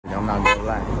not gonna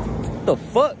lie. What the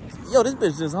fuck? Yo, this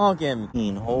bitch just honking at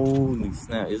me. Holy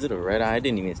snap. Is it a Redeye? I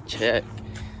didn't even check.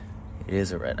 It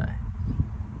is a Redeye.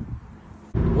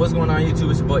 What's going on,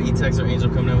 YouTube? It's your boy E-Tex or Angel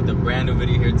coming in with a brand new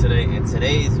video here today. In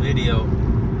today's video,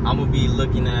 I'm gonna be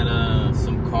looking at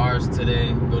some cars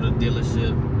today. Go to the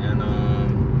dealership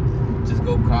and just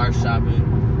go car shopping,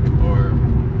 or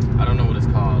I don't know what it's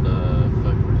called.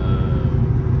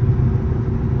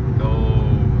 Go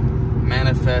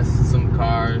manifest some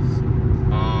cars.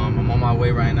 I'm on my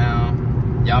way right now.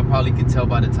 Y'all probably could tell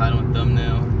by the title and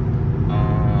thumbnail.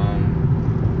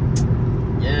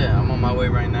 Yeah, I'm on my way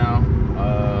right now.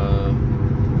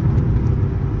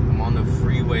 I'm on the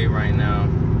freeway right now.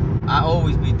 I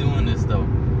always be doing this though.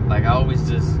 Like, I always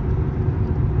just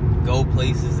go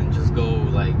places and just go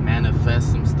like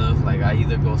manifest some stuff. Like, I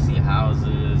either go see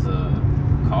houses,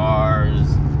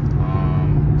 cars,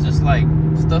 just like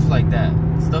stuff like that.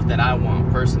 Stuff that I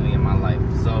want personally in my life.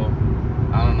 So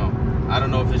I don't know. I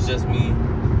don't know if it's just me.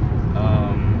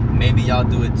 Maybe y'all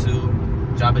do it too.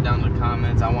 Drop it down in the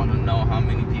comments. I want to know how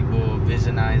many people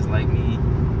visionize like me.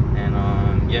 And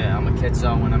yeah, I'm gonna catch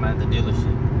y'all when I'm at the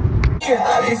dealership.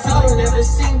 I be floating, never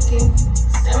sinking.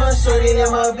 And my shorty, and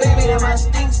my baby, and my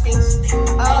stink.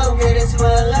 I upgrade it to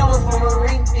my level from a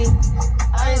ring thing.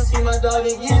 I ain't seen my dog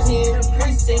in years, he in the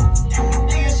precinct.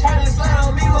 Niggas trying to slide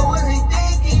on me, what was he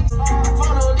thinking?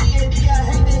 Phone on D&D, I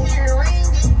hate to hear it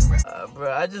ringing.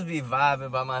 Bro, I just be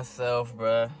vibing by myself,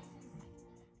 bro.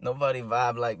 Nobody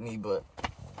vibe like me, but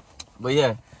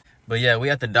yeah, we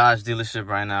at the Dodge dealership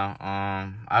right now.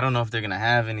 I don't know if they're gonna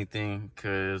have anything,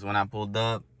 cause when I pulled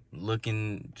up,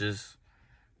 looking just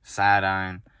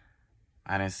side-eyeing,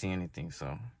 I didn't see anything.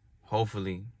 So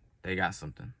hopefully they got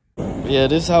something. Yeah,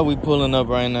 this is how we pulling up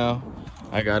right now.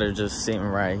 I got her just sitting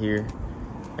right here,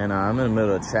 and I'm in the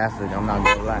middle of traffic. I'm not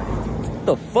gonna lie. What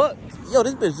the fuck? Yo,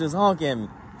 this bitch just honking at me.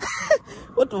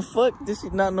 What the fuck? Did she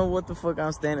not know what the fuck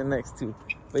I'm standing next to?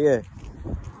 But yeah,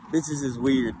 bitches is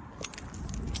weird.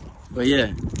 But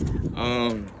yeah, I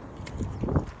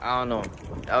don't know.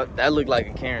 That looked like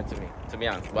a Karen to me, to be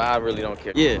honest. But I really don't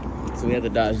care. Yeah, so we at the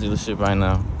Dodge dealership right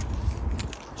now.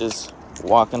 Just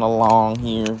walking along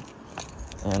here.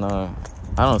 And I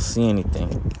don't see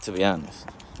anything, to be honest.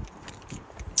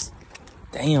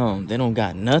 Damn, they don't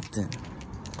got nothing.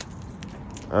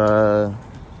 I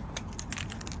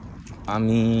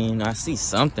mean, I see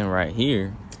something right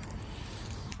here.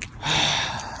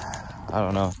 I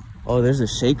don't know. Oh, there's a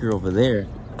shaker over there.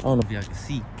 I don't know if y'all can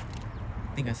see.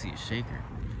 I think I see a shaker.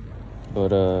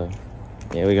 But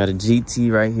yeah, we got a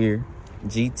GT right here.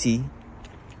 GT.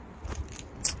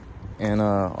 And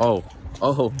oh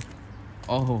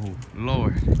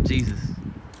Lord Jesus,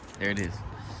 there it is.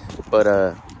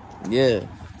 But yeah,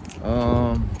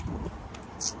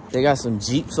 they got some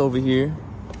Jeeps over here.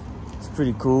 It's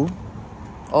pretty cool.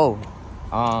 Oh,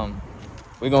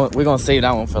 we're gonna save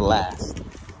that one for last.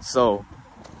 So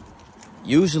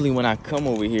usually when I come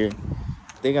over here,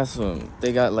 they got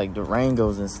like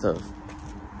Durangos and stuff,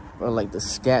 or like the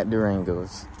scat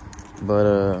Durangos.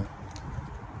 But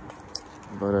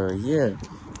yeah.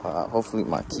 Hopefully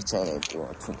my keychain ain't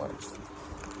doing too much.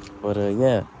 But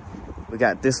yeah, we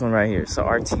got this one right here. It's a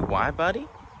RT wide body.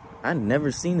 I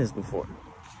never seen this before.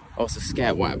 Oh, it's a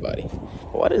scat wide body.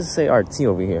 Why does it say RT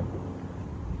over here?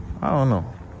 I don't know.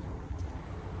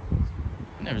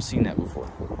 Never seen that before.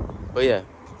 But yeah,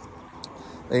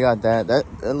 they got that.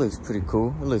 That looks pretty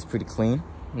cool. It looks pretty clean.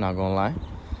 I'm not gonna lie.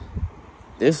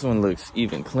 This one looks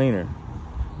even cleaner.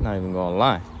 I'm not even gonna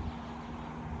lie.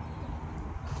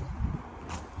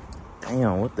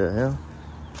 Damn, what the hell?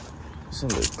 This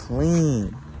one look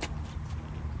clean.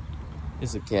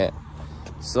 It's a cat.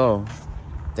 So,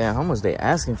 damn, how much they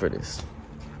asking for this?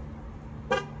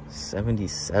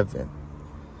 77.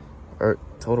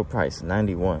 Total price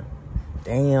 91.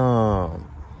 Damn.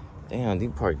 Damn, they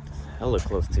parked hella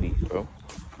close to these, bro.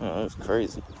 Oh, that's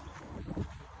crazy.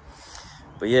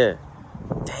 But yeah,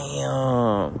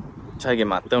 damn. Try to get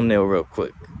my thumbnail real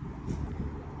quick.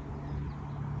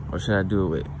 What should I do it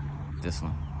with? This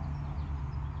one.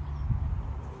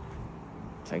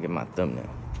 Try to get my thumbnail.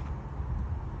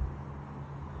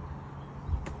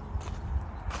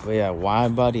 But yeah,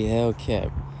 wide body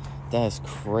Hellcat. That's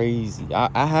crazy.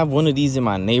 I have one of these in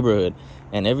my neighborhood,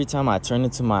 and every time I turn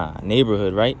into my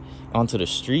neighborhood, right, onto the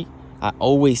street, I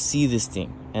always see this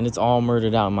thing, and it's all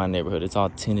murdered out in my neighborhood. It's all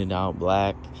tinted out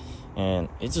black, and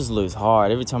it just looks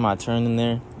hard. Every time I turn in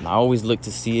there, I always look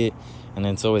to see it. And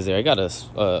then it's always there. I got a,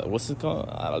 what's it called?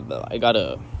 It got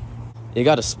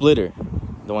a splitter,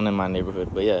 the one in my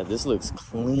neighborhood. But yeah, this looks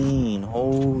clean.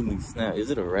 Holy snap. Is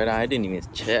it a Redeye? I didn't even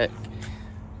check.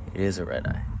 It is a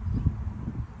Redeye.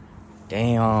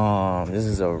 Damn, this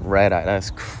is a Redeye.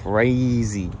 That's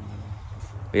crazy.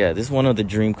 But yeah, this is one of the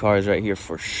dream cars right here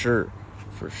for sure.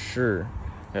 For sure.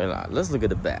 Here, let's look at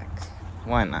the back.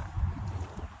 Why not?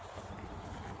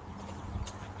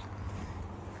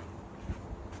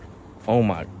 Oh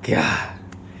my God.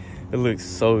 It looks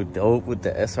so dope with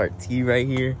the SRT right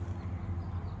here.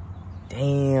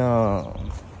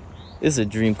 Damn. It's a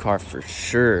dream car for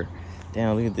sure.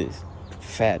 Damn, look at this.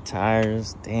 Fat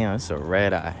tires. Damn, it's a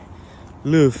Redeye.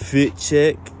 Little fit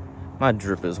check. My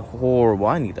drip is horrible.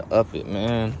 I need to up it,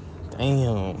 man.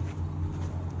 Damn.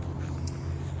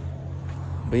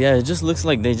 But yeah, it just looks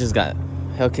like they just got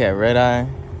Hellcat Redeye,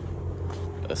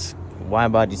 a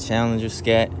wide body Challenger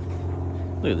Scat.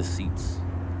 Look at the seats.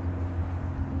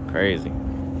 Crazy.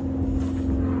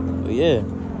 But yeah,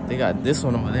 they got this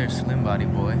one over there, slim body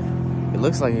boy. It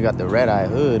looks like it got the Redeye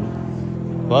hood,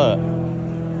 but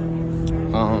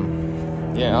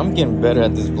yeah, I'm getting better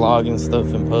at this vlogging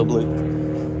stuff in public.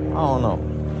 I don't know.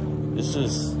 It's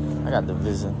just, I got the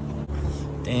vision.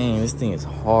 Dang, this thing is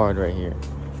hard right here.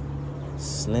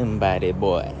 Slim body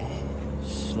boy.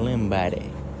 Slim body.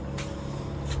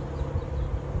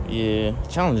 Yeah,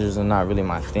 Challengers are not really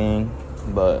my thing,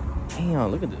 but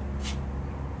damn, look at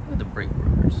the brake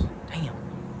rotors. Damn.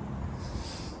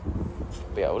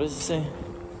 But yeah, what does it say?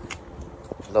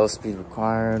 Low speed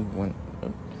required. When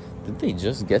did they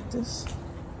just get this?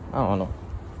 I don't know.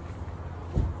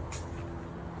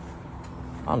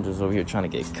 I'm just over here trying to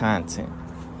get content.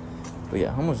 But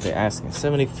yeah, how much they asking?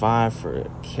 75 for a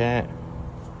cat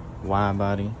wide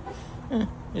body.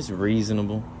 It's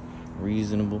reasonable.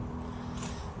 Reasonable.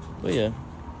 But yeah.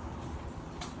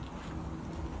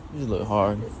 These look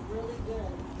hard.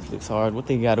 This looks hard. What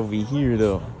they got over here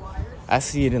though? I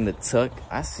see it in the tuck.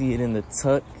 I see it in the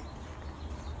tuck.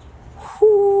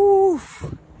 Whew.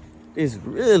 It's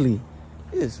really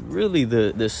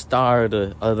the star of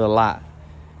the lot.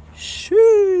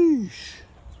 Sheesh.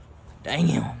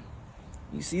 Damn.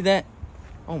 You see that?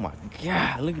 Oh my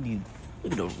God. Look at these.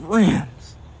 Look at the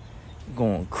rims.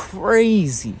 Going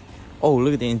crazy. Oh,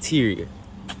 look at the interior.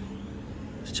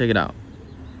 Let's check it out.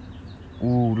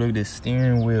 Ooh, look at this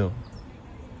steering wheel.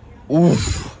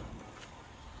 Oof.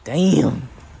 Damn.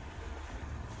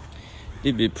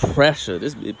 This bit pressure.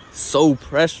 This bit so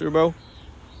pressure, bro.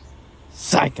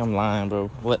 Psych, I'm lying, bro.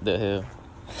 What the hell?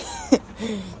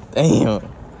 Damn.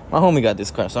 My homie got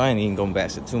this car, so I ain't even gonna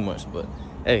bash it too much. But,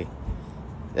 hey,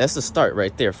 that's the start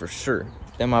right there for sure.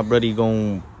 Then my buddy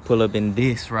gonna pull up in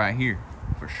this right here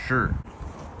for sure.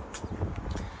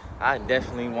 I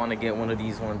definitely want to get one of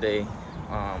these one day.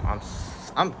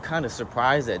 I'm kind of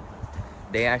surprised that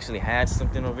they actually had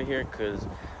something over here, because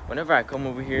whenever I come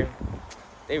over here,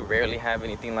 they rarely have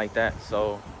anything like that.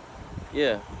 So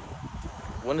yeah,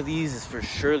 one of these is for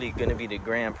surely gonna be the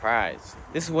grand prize.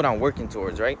 This is what I'm working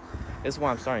towards, right? This is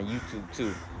why I'm starting YouTube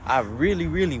too. I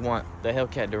really want the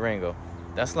Hellcat Durango.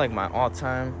 That's like my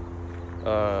all-time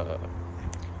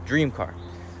dream car.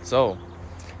 So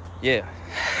yeah.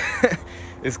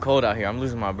 It's cold out here. I'm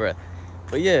losing my breath.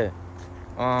 But yeah,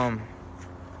 I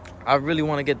really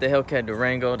want to get the Hellcat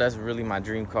Durango. That's really my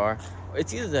dream car.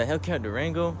 It's either the Hellcat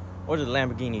Durango or the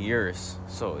Lamborghini Urus.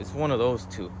 So it's one of those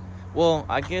two. Well,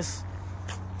 I guess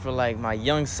for like my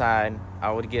young side,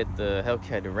 I would get the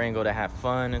Hellcat Durango to have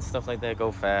fun and stuff like that,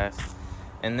 go fast.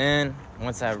 And then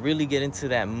once I really get into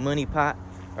that money pot,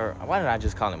 or why did I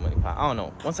just call it money pot? I don't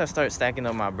know. Once I start stacking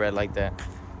up my bread like that,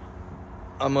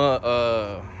 I'm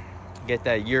gonna get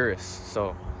that Urus.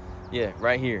 So yeah,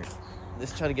 right here.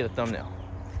 Let's try to get a thumbnail.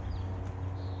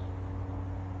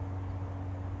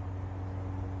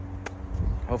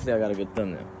 Hopefully I got a good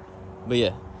thumbnail. But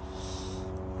yeah,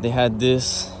 they had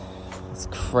this. It's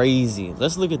crazy.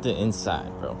 Let's look at the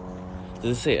inside, bro.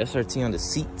 Does it say SRT on the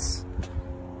seats?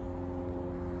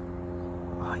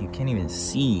 Oh, you can't even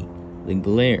see the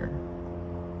glare.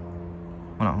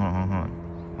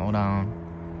 Hold on.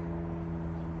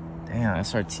 Damn,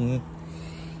 SRT.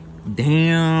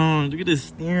 Damn, look at the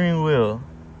steering wheel.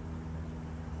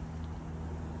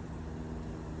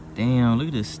 Damn, look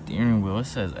at the steering wheel. It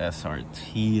says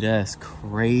SRT. That's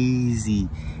crazy.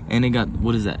 And it got,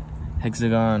 what is that?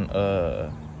 Hexagon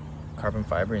carbon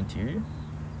fiber interior?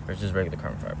 Or just regular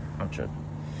carbon fiber? I'm tripping.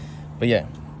 But yeah,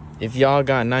 if y'all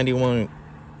got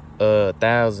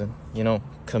 91,000, you know,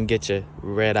 come get your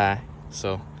Redeye.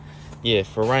 So yeah,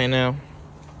 for right now,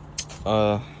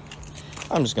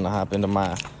 I'm just gonna hop into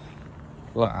my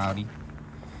little Audi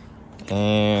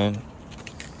and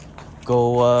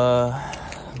go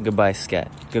goodbye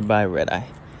Scat, goodbye Redeye,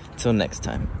 till next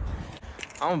time.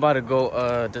 I'm about to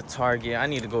go to Target. I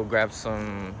need to go grab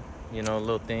some, you know,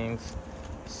 little things.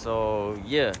 So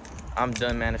yeah, I'm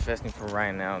done manifesting for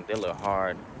right now. They look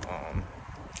hard.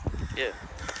 Yeah,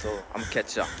 so I'm gonna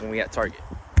catch y'all when we at Target.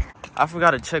 I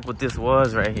forgot to check what this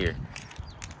was right here.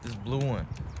 This blue one.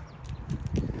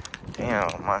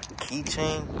 Damn, my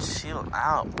keychain. Chill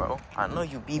out, bro. I know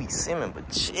you BB Simmons, but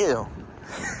chill.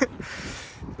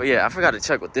 But yeah, I forgot to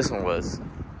check what this one was.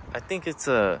 I think it's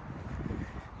yeah,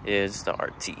 it's the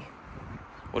RT.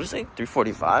 What is it?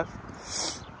 345?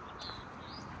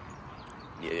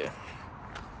 Yeah.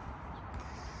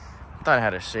 Thought it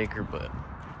had a shaker, but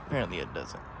apparently it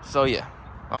doesn't. So yeah.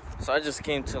 So I just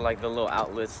came to like the little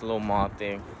outlets, little mall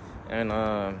thing, and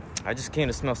I just came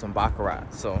to smell some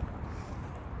Baccarat. So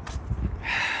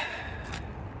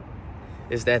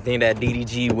it's that thing that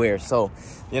DDG wears. So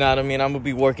you know what I mean? I'm gonna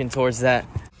be working towards that.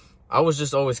 I was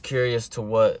just always curious to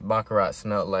what Baccarat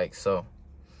smelled like. So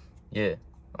yeah,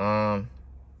 I'm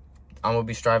gonna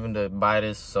be striving to buy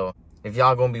this. So if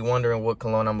y'all gonna be wondering what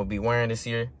cologne I'm gonna be wearing this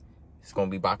year, it's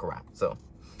gonna be Baccarat. So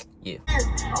yeah.